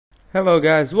Hello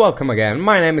guys, welcome again.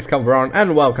 My name is KaalBron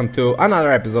and welcome to another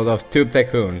episode of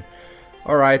Tycoon.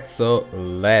 Alright, so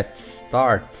let's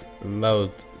start.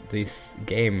 Load this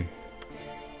game.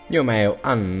 New mail,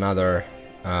 another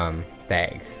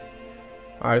tag.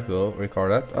 Alright, we'll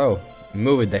record that. Oh,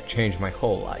 movie that changed my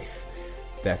whole life.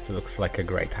 That looks like a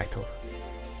great title.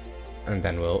 And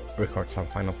then we'll record some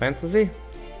Final Fantasy.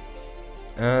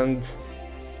 And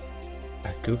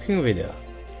a cooking video.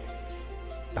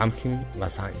 Pumpkin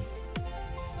lasagna.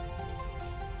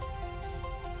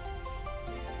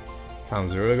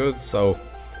 Sounds really good, so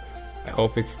I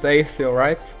hope it stays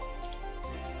alright.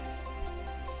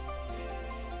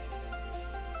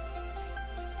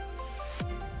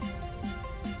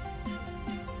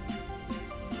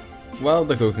 Well,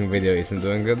 the cooking video isn't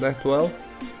doing good that well,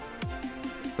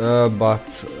 but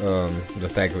the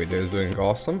tag video is doing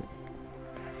awesome.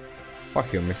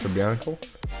 Fuck you, Mr. Bianco.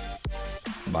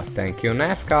 But thank you,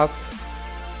 Nascot.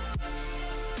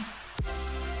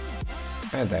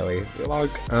 And daily vlog.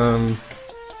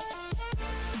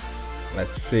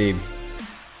 Let's see.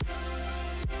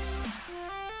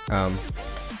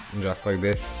 Just like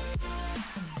this.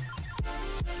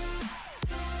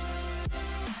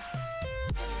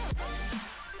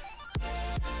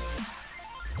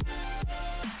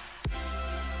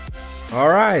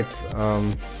 Alright,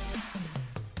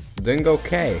 doing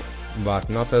okay, but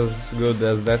not as good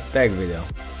as that tag video.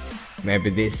 Maybe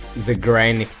this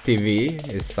Zagranic TV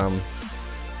is some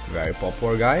very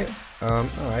popular guy.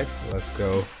 Alright, let's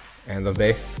go. End of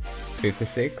day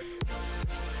 56.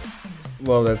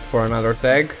 Well, that's for another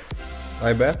tag,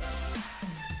 I bet.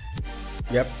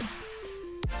 Yep.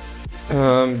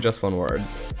 Just one word.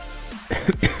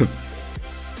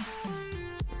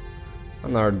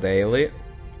 Another daily.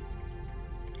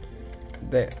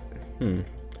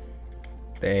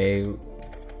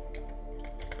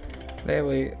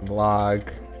 Daily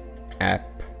vlog app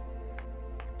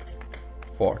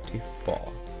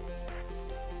 44.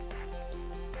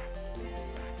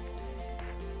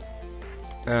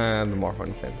 And more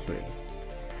Final Fantasy,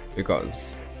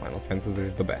 because Final Fantasy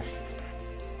is the best.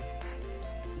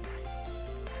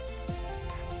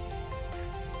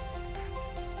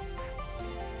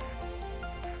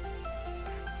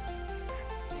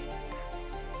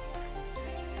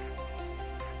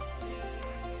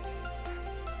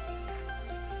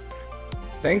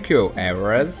 Thank you,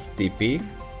 Everest TP.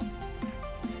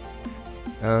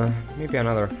 Maybe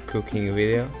another cooking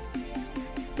video.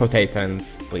 Potato and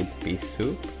split pea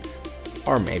soup.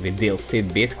 Or maybe dill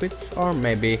seed biscuits. Or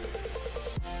maybe...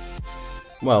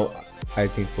 Well, I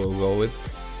think we'll go with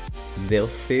dill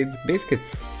seed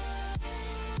biscuits.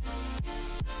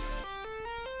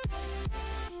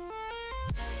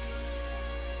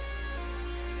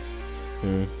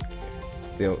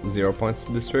 Still 0 points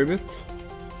to distribute.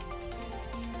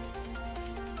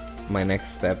 My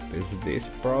next step is this,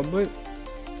 probably.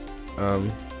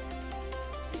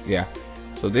 Yeah,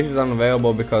 so this is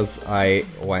unavailable because I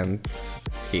went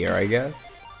here, I guess.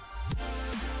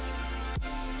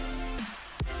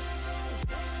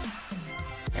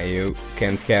 And you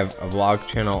can't have a vlog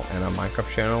channel and a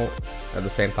Minecraft channel at the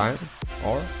same time,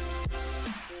 or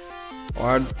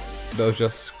are those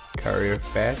just career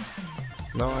paths?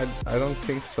 No, I don't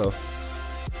think so.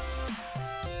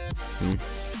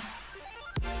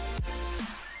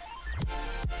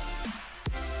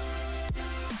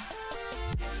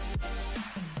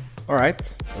 Alright,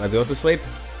 let's go to sleep.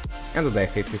 And today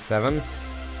 57.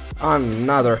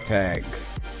 Another tag.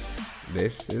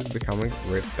 This is becoming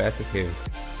repetitive.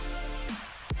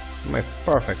 My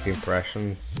perfect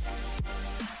impressions.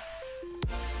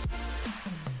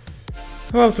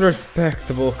 About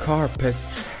respectable carpet.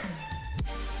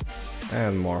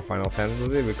 And more Final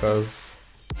Fantasy, because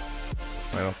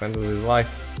Final Fantasy is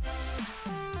life.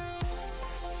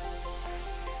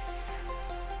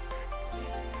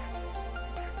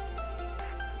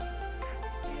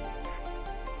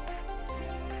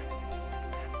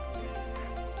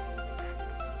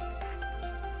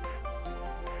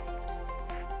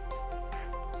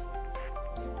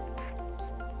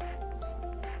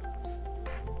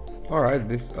 Alright,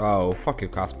 oh, fuck you,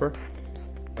 Casper.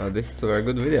 This is a very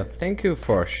good video. Thank you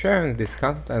for sharing this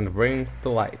content and bringing it to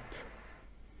light.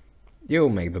 You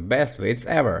make the best vids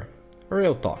ever.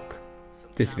 Real talk.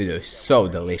 This video is so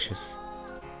delicious.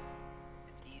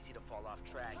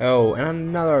 Oh, and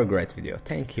another great video.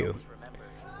 Thank you.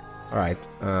 Alright,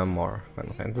 more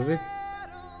Final Fantasy.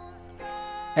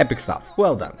 Epic stuff.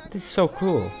 Well done. This is so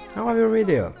cool. I love your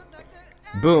video.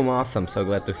 Boom, awesome. So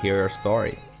glad to hear your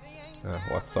story.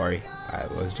 What story? I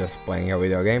was just playing a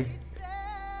video game.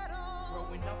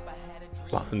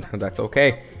 Well, that's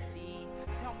okay.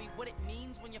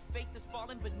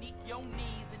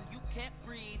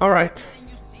 Alright,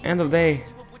 end of day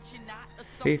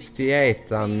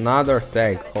 58, another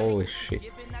tag, holy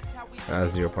shit.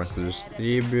 0 points to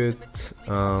distribute,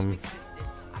 2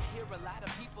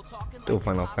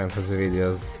 Final Fantasy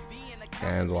videos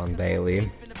and 1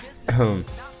 daily.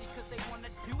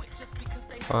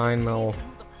 Final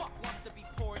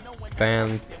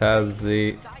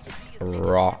Fantasy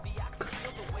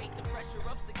rocks.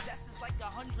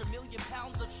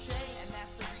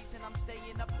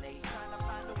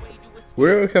 We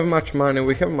don't have much money,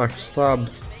 we have much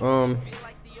subs,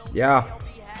 yeah.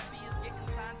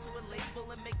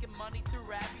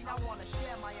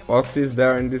 What is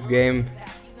there in this game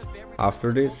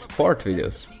after this? Sport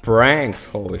videos, pranks,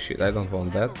 holy shit, I don't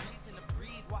want that.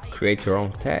 Create your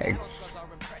own tags.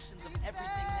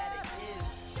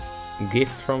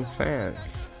 Gift from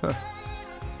fans, huh.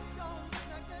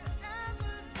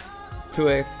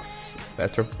 2x,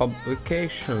 better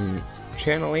publication,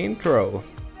 channel intro.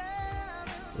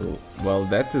 Well,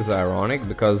 that is ironic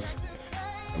because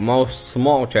most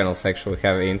small channels actually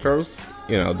have intros,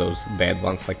 you know, those bad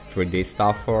ones like 3D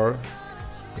stuff or,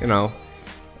 you know,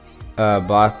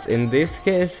 but in this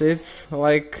case it's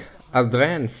like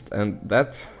advanced, and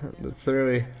that's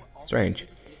really strange.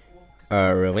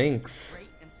 Relinks,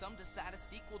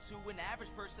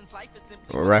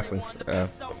 reference,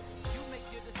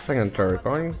 secondary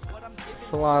recording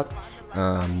slots,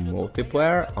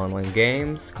 multiplayer, online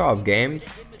games, co-op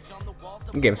games,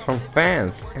 games from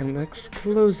fans, and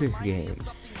exclusive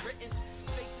games.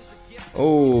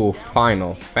 Oh,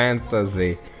 Final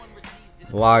Fantasy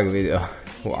vlog video.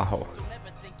 Wow.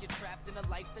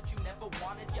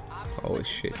 Holy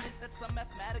shit.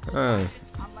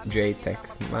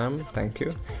 JTech, ma'am, thank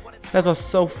you. That was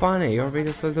so funny, your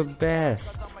videos are the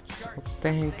best. Oh,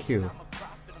 thank you.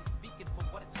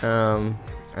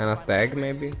 And a tag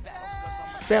maybe?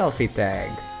 Selfie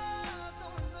tag.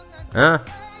 Huh?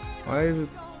 Why is it?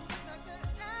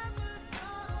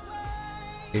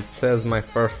 It says my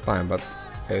first time, but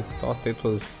I thought it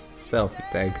was selfie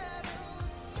tag.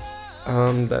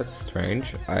 That's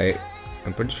strange.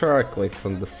 I'm pretty sure I clicked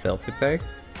on the selfie tag.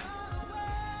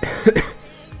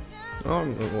 Oh,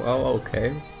 well,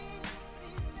 okay.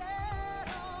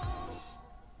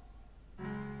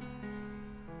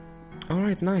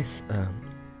 Alright, nice.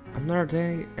 Another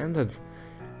day ended.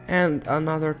 And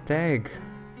another tag.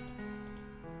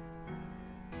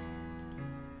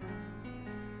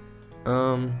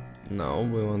 No,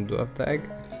 we won't do a tag.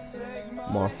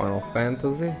 More Final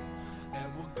Fantasy.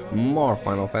 More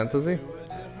Final Fantasy.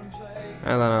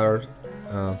 And another...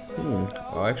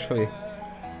 well, actually,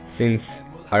 since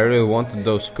I really wanted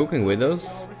those cooking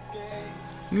videos,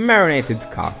 marinated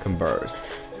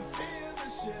cucumbers.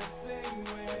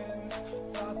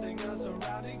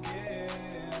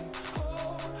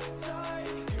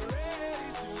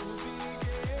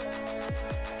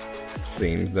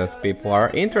 Seems that people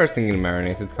are interested in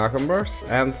marinated cucumbers,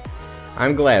 and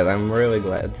I'm glad, I'm really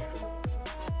glad.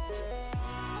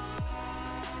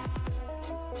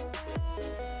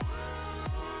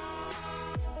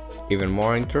 Even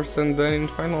more interested than in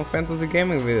Final Fantasy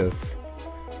gaming videos.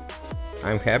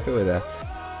 I'm happy with that.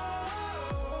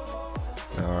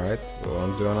 Alright, we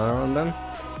won't do another one then.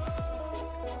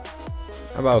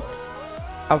 About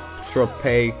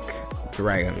Uptropic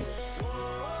dragons.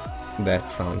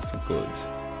 That sounds good.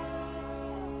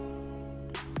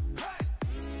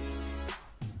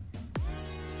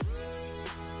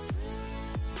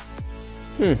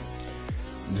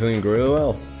 Doing really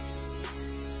well.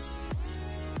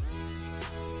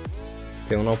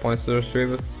 Still no points to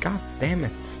distribute. God damn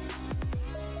it.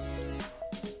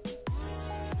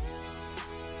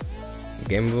 The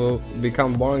game will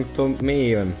become boring to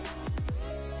me even.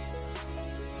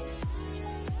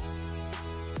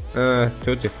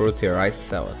 Tutti Frutti rice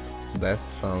salad. That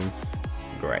sounds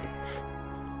great.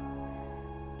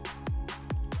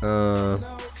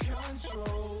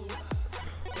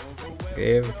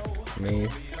 Give me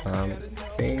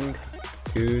something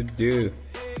to do.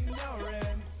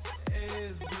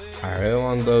 I really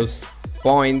want those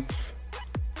points.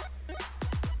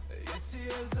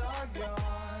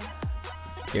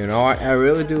 You know, I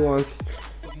really do want it.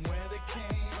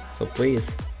 So please.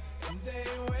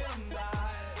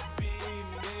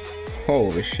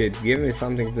 Holy shit, give me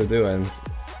something to do, and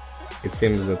it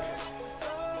seems that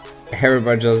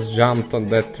everybody just jumped on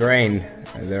that train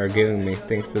and they're giving me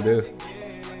things to do.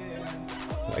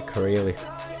 Like really.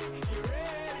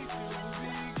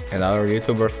 And other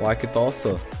YouTubers like it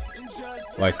also.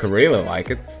 Like really like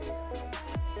it.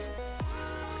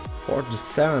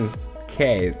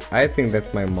 47k, I think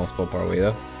that's my most popular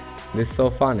video. This is so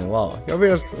funny, wow. Your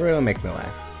videos really make me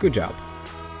laugh. Good job.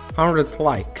 100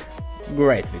 like.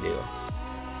 Great video.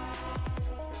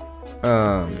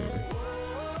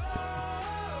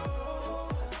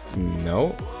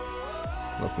 No.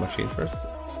 Not much interest.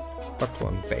 But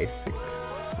one basic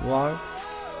vlog.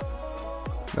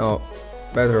 No,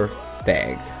 better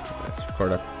tag. Let's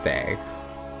record a tag.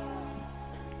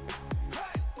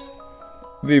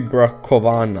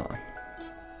 Vibrakovana.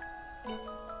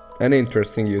 An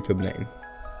interesting YouTube name.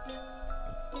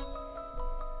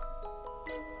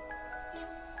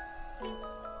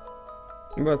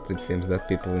 But it seems that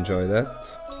people enjoy that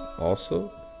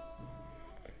also.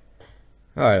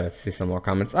 Alright, let's see some more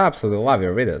comments. Absolutely love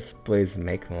your videos. Please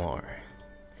make more.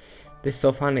 This is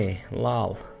so funny.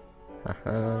 Lol.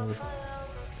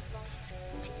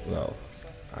 Well,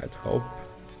 I'd hope.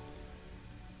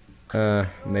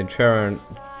 Mediterranean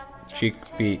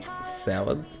chickpea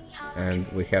salad, and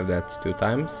we have that 2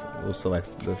 times. We'll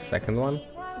select the second one.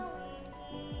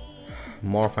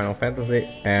 More Final Fantasy,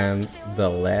 and the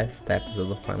last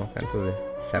episode of Final Fantasy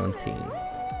 17.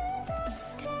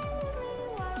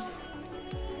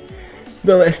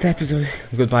 The last episode.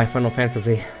 Goodbye Final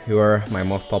Fantasy, you were my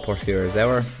most popular series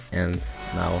ever, and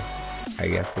now I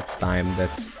guess it's time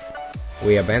that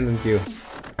we abandoned you.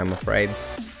 I'm afraid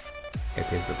it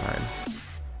is the time.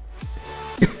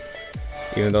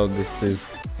 Even though this is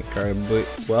incredibly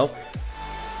well.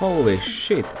 Holy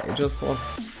shit, I just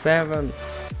lost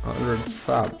 700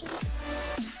 subs.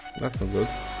 That's not good.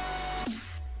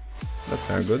 That's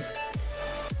not good.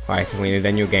 Right, we need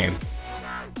a new game.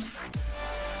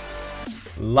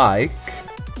 Like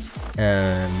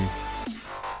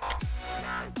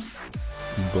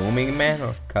Booming Man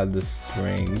or Cut the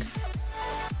String?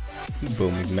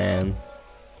 Booming Man.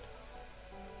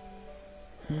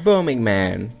 Booming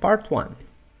Man, part 1.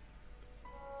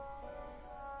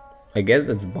 I guess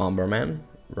that's Bomberman,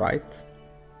 right?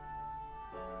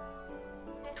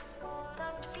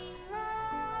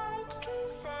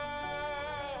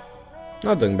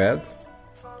 Not doing bad,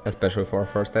 especially for our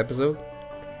first episode.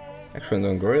 Actually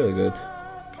doing really good.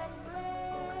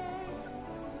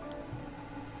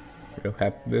 Real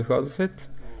happy because of it.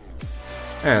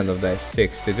 End of day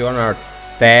 62 on our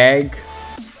tag.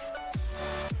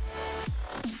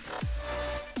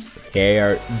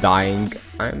 Hair dying.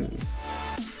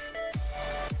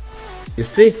 You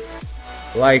see,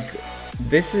 like,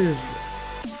 this is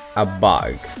a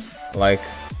bug. Like,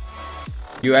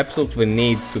 you absolutely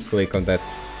need to click on that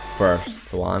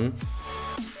first one,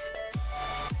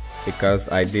 because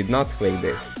I did not click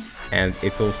this, and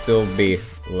it will still be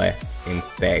left in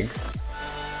tags.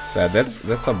 So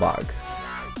that's a bug.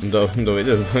 Though it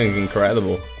is doing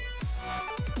incredible.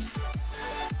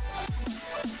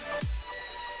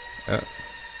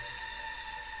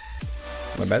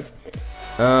 My bad.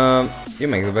 You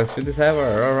make the best videos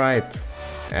ever. Alright.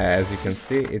 As you can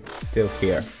see, it's still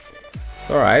here.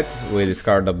 Alright, we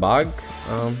discard the bug.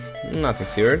 Nothing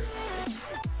serious.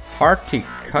 Hearty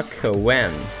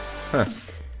Kakawen. Huh.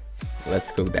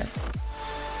 Let's cook that.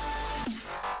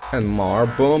 And more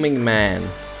Booming Man.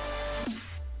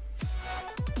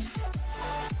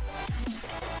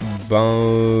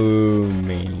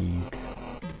 Booming.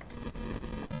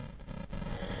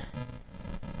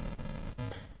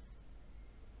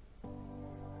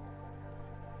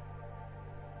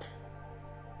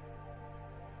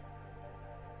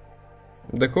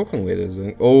 The cooking video is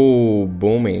doing... Oh,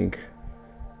 booming.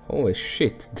 Holy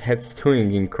shit, that's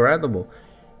doing incredible.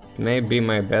 It may be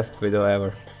my best video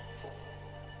ever.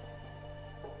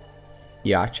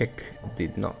 Jacek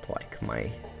did not like my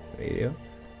video.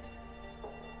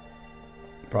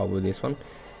 Probably this one.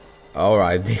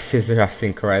 Alright, this is just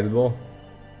incredible.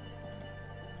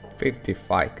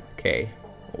 55k.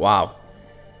 Wow.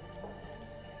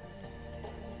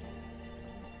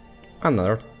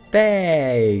 Another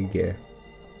tag.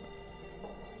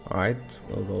 Alright,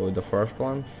 we'll go with the first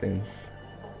one since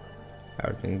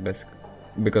everything basic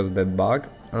because of that bug.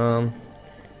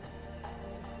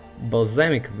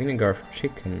 Balsamic vinegar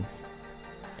chicken.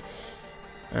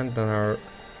 And then our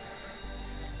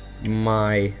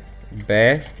my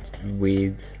best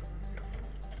with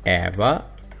Eva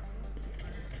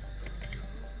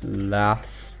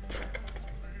last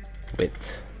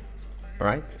with,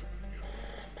 right?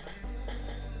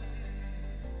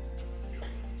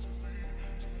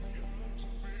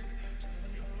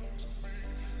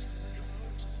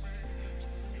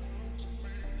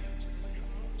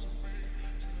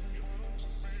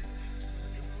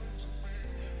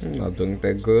 Not doing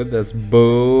that good as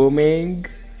booming.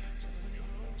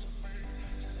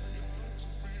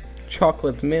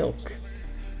 Chocolate milk.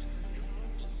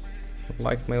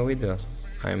 Like my video.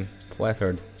 I'm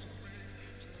flattered.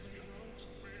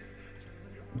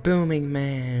 Booming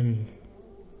man.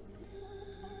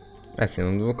 Let's see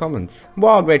in the comments.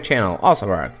 Wow, great channel. Awesome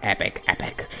work. Epic,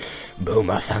 epic. Boom,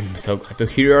 awesome. So good to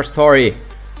hear your story.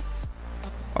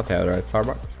 Whatever at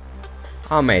Starbucks.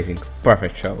 Amazing.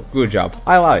 Perfect show. Good job.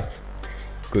 I love it.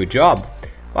 Good job.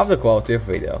 Love the quality of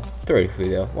video. Terrific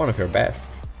video. One of your best.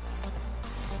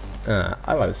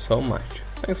 I love it so much.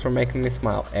 Thanks for making me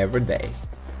smile every day.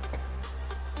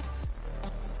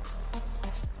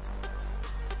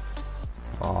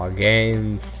 More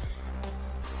games.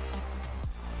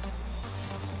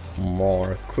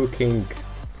 More cooking.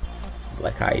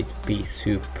 Black-eyed pea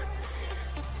soup.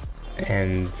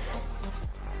 And...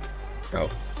 oh,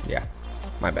 yeah.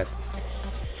 My bad.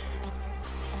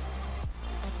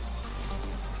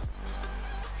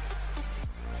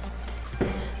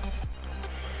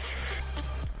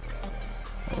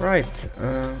 Right,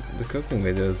 the cooking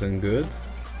video is doing good.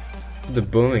 The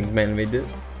booming man videos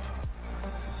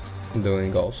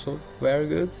doing also very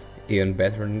good, even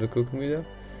better than the cooking video.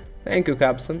 Thank you,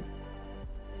 KaalBron.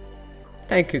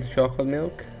 Thank you to Chocolate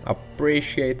Milk,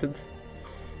 appreciated.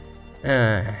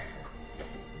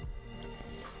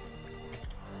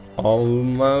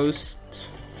 Almost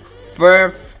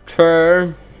fifth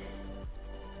turn.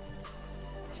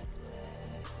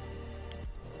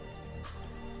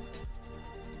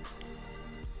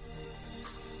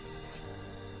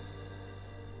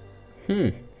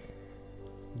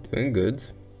 Doing good.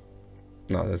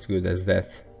 Not as good as that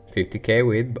 50k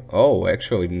with. Oh,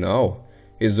 actually, no.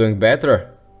 He's doing better.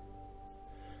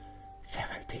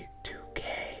 72k.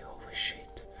 Holy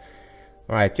shit.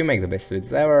 Alright, you make the best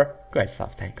vids ever. Great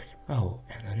stuff, thanks. Oh,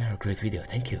 and another great video,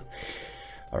 thank you.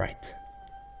 Alright.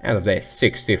 End of day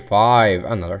 65.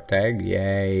 Another tag.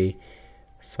 Yay.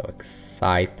 So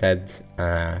excited.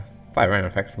 5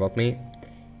 random facts about me.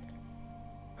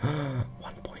 1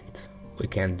 point. We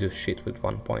can't do shit with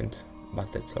 1 point,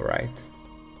 but that's alright.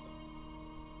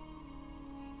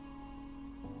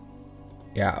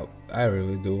 Yeah, I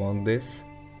really do want this.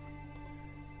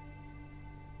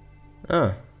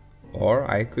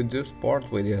 Or I could do sport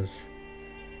videos.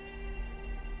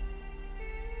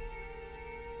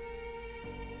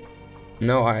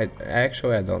 No, I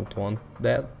don't want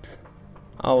that.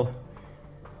 I'll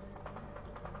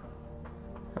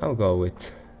go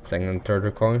with second and third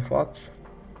recording slots.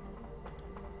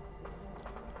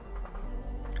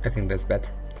 I think that's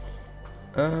better.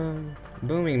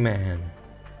 Booming man.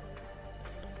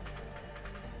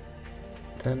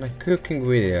 Then a cooking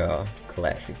video.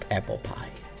 Classic apple pie.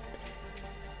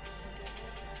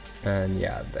 And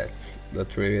yeah, that's the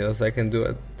 3 videos I can do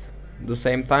at the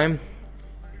same time.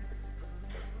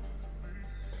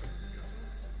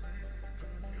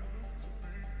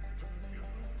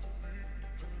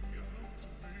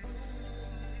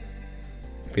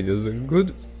 Videos are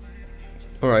good.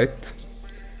 Alright.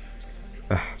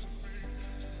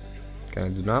 Can I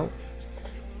do now?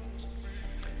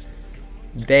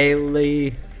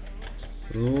 Daily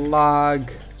log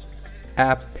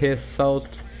episode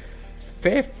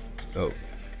 15.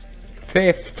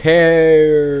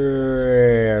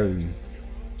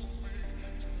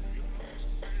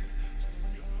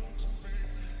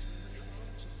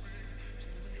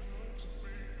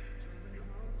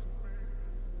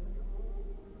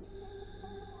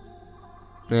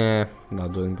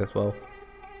 Not doing that well.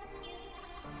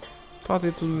 Thought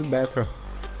it would be better.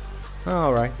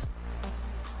 Alright.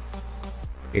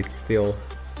 It's still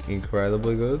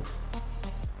incredibly good.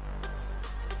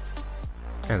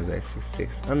 And day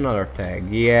 66. Another tag.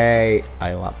 Yay!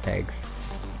 I love tags.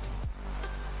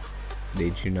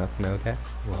 Did you not know that?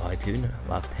 Well, I do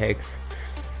love tags.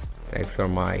 Tags are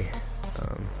my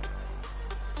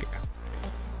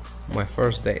my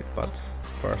first date, but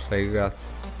first I got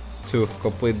to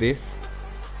complete this,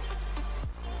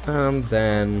 and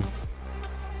then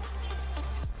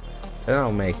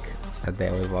I'll make a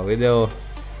daily vlog video.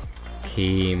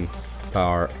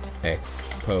 Keemstar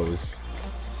exposed.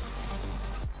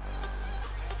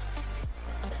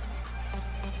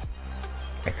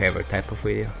 My favorite type of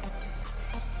video.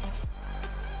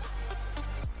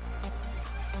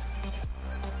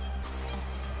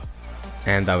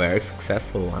 And a very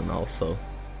successful one also.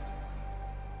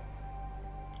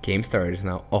 Keemstar is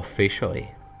now officially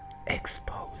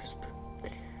exposed.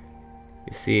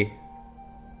 You see,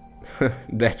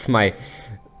 that's my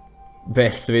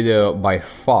best video by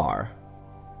far.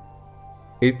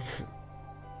 It's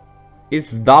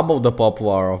double the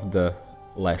popular of the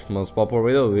last most popular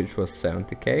video, which was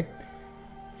 70k.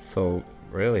 So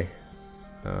really,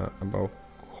 about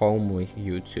homely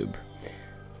YouTube,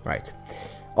 right?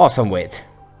 Awesome. Wait,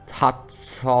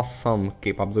 That's awesome.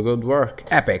 Keep up the good work.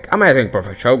 Epic. Amazing.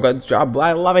 Perfect show. Good job.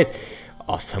 I love it.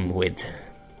 Awesome with.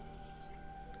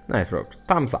 Nice work.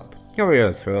 Thumbs up. Your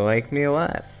videos really make me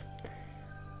laugh.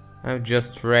 I've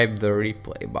just raped the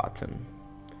replay button.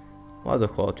 What the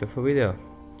quality of a video?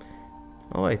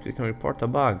 Oh wait, we can report a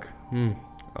bug.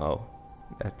 Oh,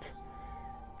 that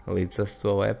leads us to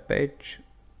a web page.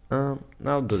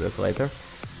 I'll do that later.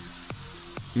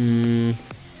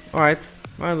 Alright,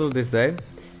 I'll do this day.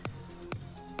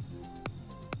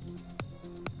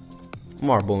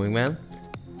 More Booming Man.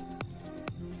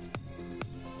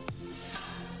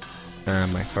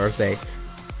 My first date.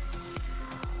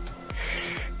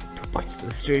 2 points to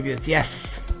distribute,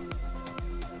 yes!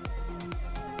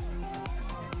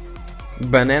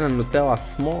 Banana Nutella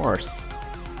s'mores.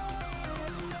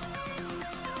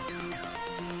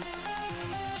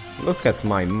 Look at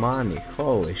my money,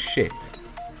 holy shit.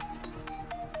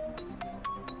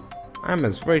 I'm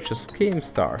as rich as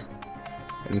Keemstar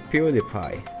and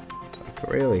PewDiePie. Like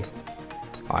really?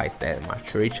 Quite that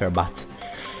much richer, but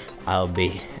I'll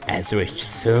be as rich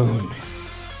soon.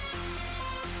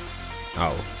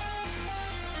 Oh.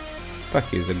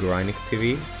 Fuck you, the Grinding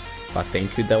TV. But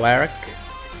thank you, Delaric.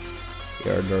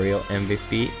 You're the real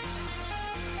MVP.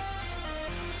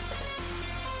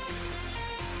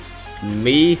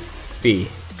 Leafy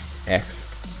X.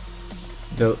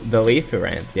 The Leafy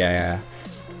rant, yeah.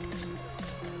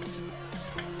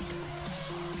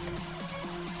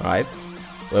 Right.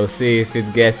 We'll see if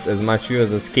it gets as much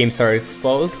views as Keemstar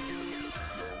Exposed.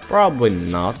 Probably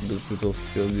not, but it will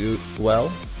still do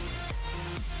well.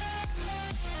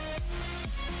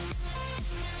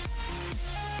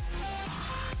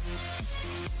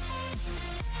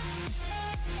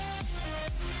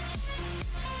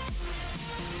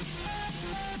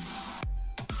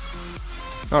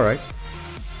 Alright.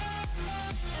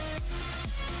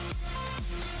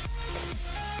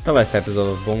 The last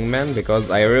episode of Booming Man, because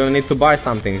I really need to buy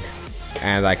something.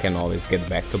 And I can always get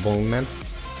back to Booming Man.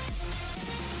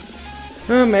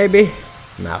 Maybe.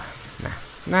 Nah.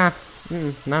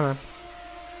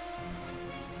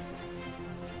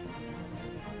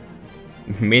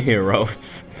 Mini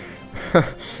roasts.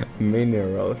 Mini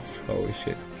roasts, holy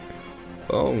shit.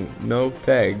 Oh, no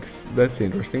tags. That's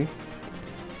interesting.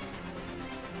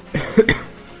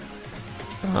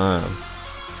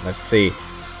 Let's see.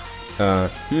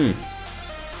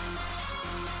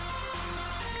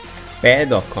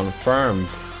 Pedo confirmed.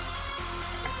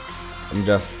 I'm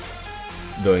just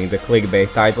doing the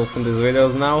clickbait titles in these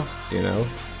videos now, you know.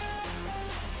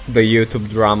 The YouTube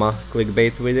drama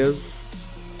clickbait videos.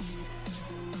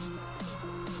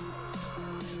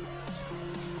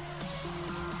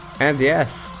 And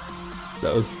yes,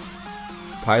 those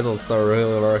titles are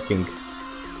really working.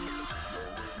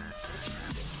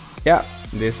 Yeah,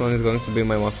 this one is going to be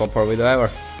my most popular video ever.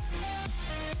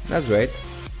 That's great.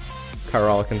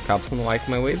 Carol and Captain like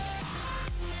my vids.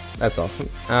 That's awesome.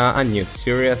 A new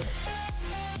series.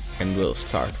 And we'll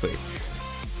start with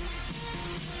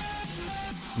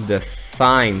the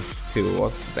signs too.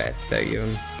 What's that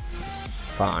even?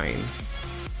 Signs.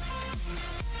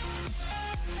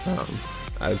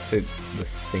 I'd say the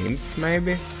Sims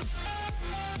maybe?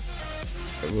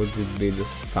 Would it be the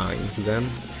signs then?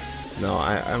 No,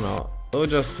 I don't know. We'll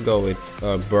just go with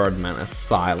Birdman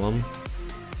Asylum.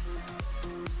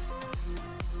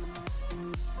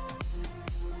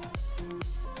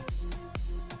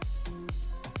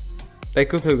 They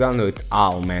could have gone with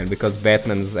Owlman, because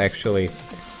Batman is actually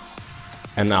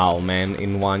an Owlman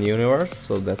in one universe,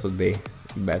 so that would be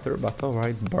better, but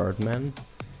alright, Birdman.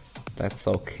 That's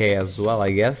okay as well,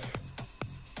 I guess.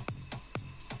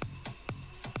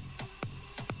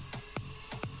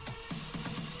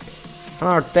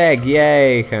 Another tag,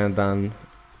 yay! Haven't done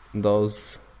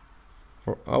those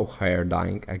for. Oh, hair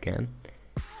dyeing again.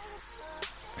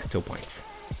 2 points.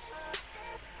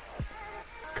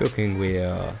 Cooking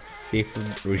with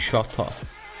seafood risotto.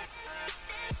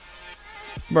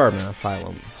 Birdman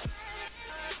Asylum.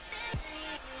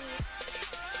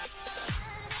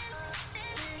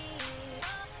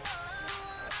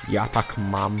 Yatak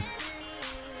Mom.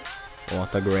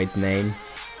 What a great name.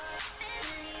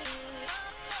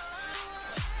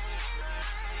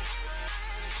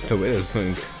 The video is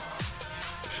doing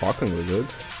shockingly good.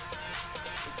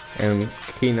 And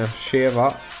Kina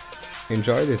Sheva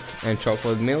enjoyed it, and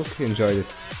Chocolate Milk enjoyed it.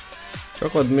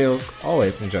 Chocolate Milk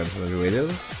always enjoys the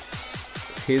videos.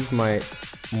 He's my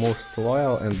most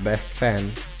loyal and best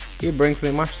fan. He brings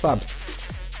me much subs.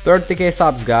 30k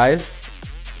subs, guys,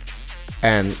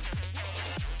 and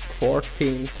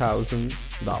 $14,000.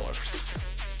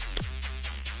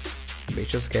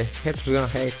 Bitches, okay, haters gonna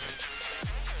hate.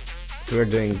 we're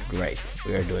doing great.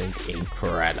 We're doing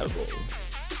incredible.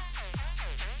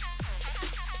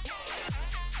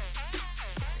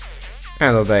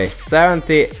 And today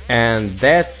 70, and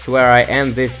that's where I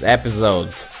end this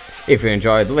episode. If you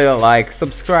enjoyed, leave a like,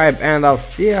 subscribe, and I'll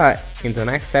see you in the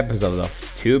next episode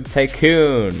of Tube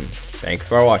Tycoon. Thanks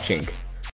for watching.